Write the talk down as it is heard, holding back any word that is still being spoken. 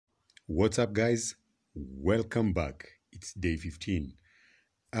What's up, guys? Welcome back. It's day 15.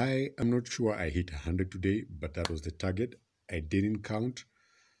 I am not sure I hit 100 today, but that was the target. I didn't count.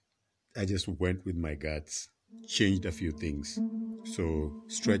 I just went with my guts, changed a few things. So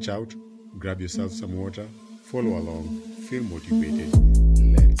stretch out, grab yourself some water, follow along, feel motivated.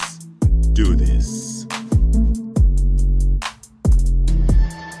 Let's do this.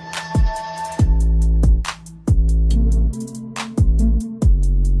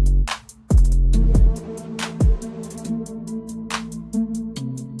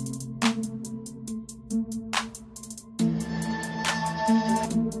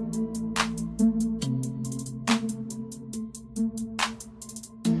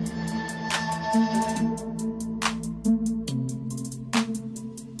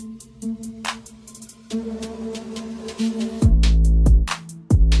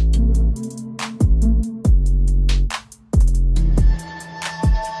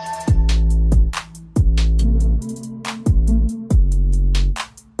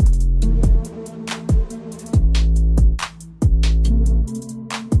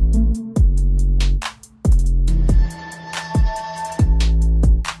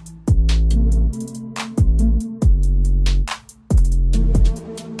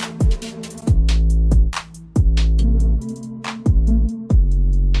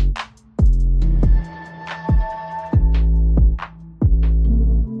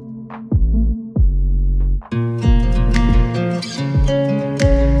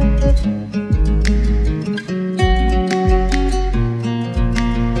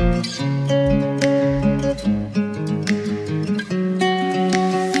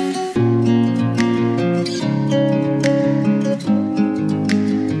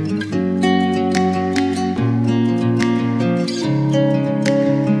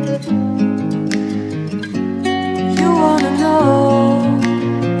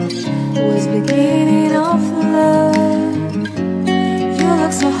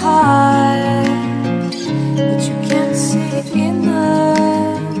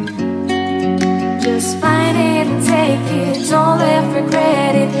 Don't live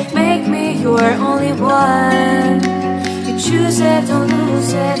regret it, make me your only one. You choose it, don't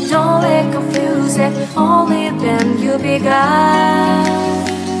lose it, don't let confuse it. Only then you'll be God.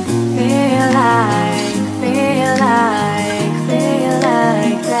 Feel like that. Feel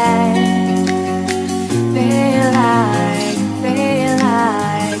like that.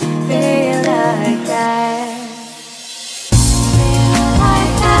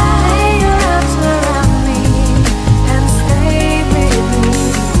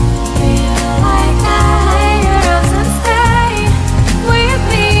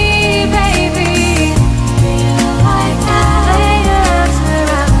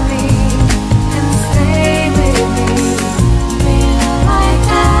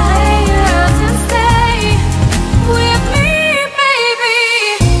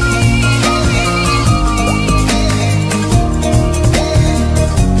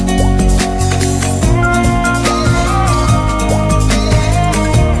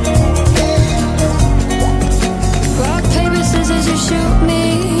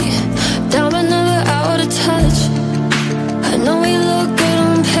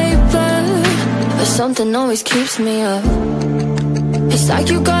 Something always keeps me up. It's like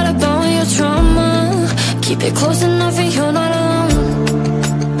you got a bone with your trauma. Keep it close enough and you're not alone.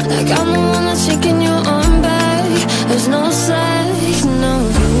 Like I'm the one that's shaking your arm back. There's no slack, no.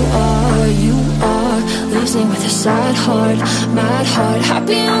 You are losing with a sad heart, mad heart.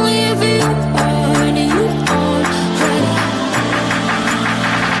 Happy only if you are, and you are ready.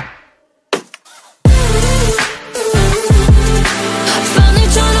 Finally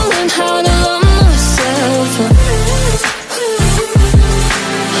trying to learn how to love myself.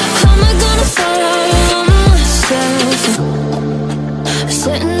 How am I gonna fall out of myself?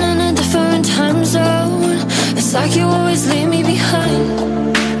 Sitting in a different time zone. It's like you always leave me behind.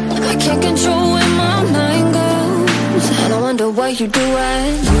 I can't control where my mind goes, and I wonder what you do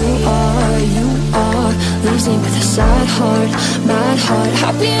when you are losing with a sad heart, mad heart.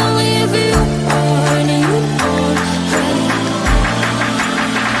 Happy only if you are, and you are ready.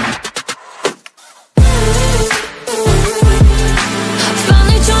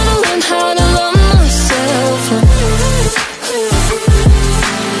 Finally trying to learn how to love myself.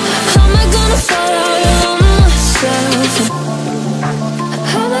 How am I gonna fall out of myself?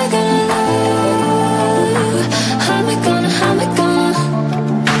 How am I gonna love? How am I gonna, how am I gonna,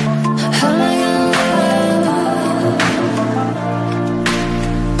 how am I gonna love?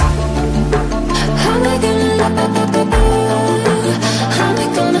 How am I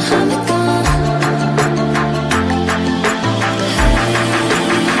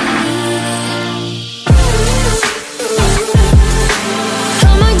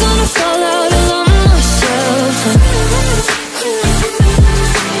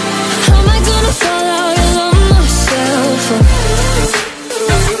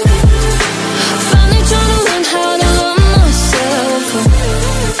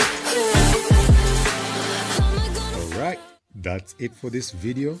That's it for this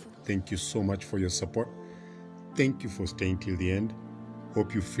video. Thank you so much for your support. Thank you for staying till the end.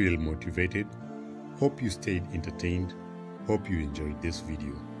 Hope you feel motivated. Hope you stayed entertained. Hope you enjoyed this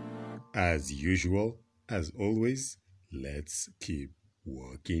video. As usual, as always, let's keep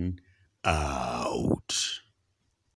working out.